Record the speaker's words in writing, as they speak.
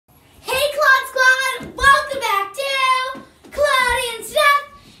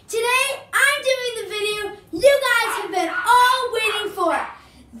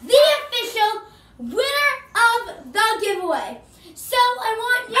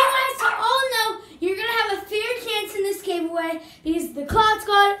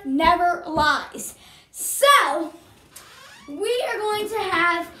Dana never lies. So, we are going to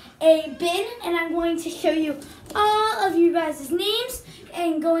have a bin, and I'm going to show you all of you guys' names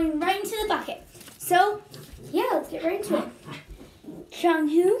and going right into the bucket. So, yeah, let's get right into it.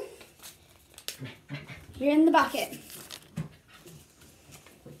 Chunghu, you're in the bucket.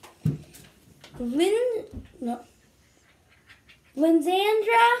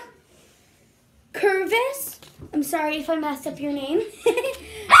 Lindsandra Curvis, I'm sorry if I messed up your name.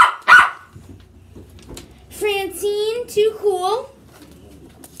 Francine Too Cool.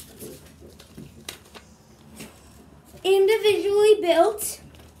 Individually Built.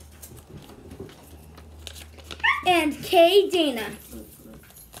 And Kay Dana.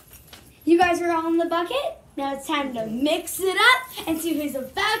 You guys are all in the bucket. Now it's time to mix it up and see who's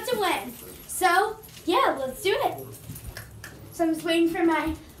about to win. So, yeah, let's do it. So I'm just waiting for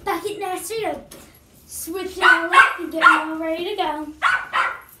my bucket master to switch it all up and get me all ready to go.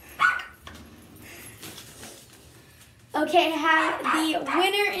 Okay, I have the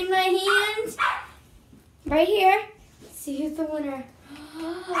winner in my hand. Right here. Let's see who's the winner.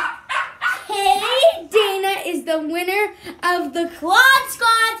 Kay Dana is the winner of the Claude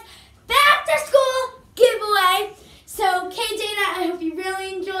Squad Back to School giveaway. So, Kay Dana, I hope you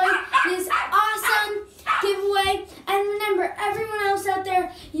really enjoyed this awesome giveaway. And remember, everyone else out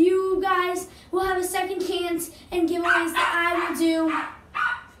there, you guys will have a second chance in giveaways that I will do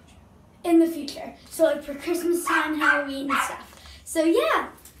in the future. So, like for Christmas time, Halloween, and stuff. So, yeah.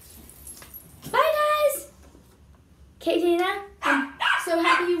 Bye, guys. Kay Dana, I'm so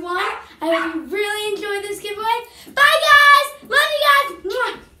happy you won.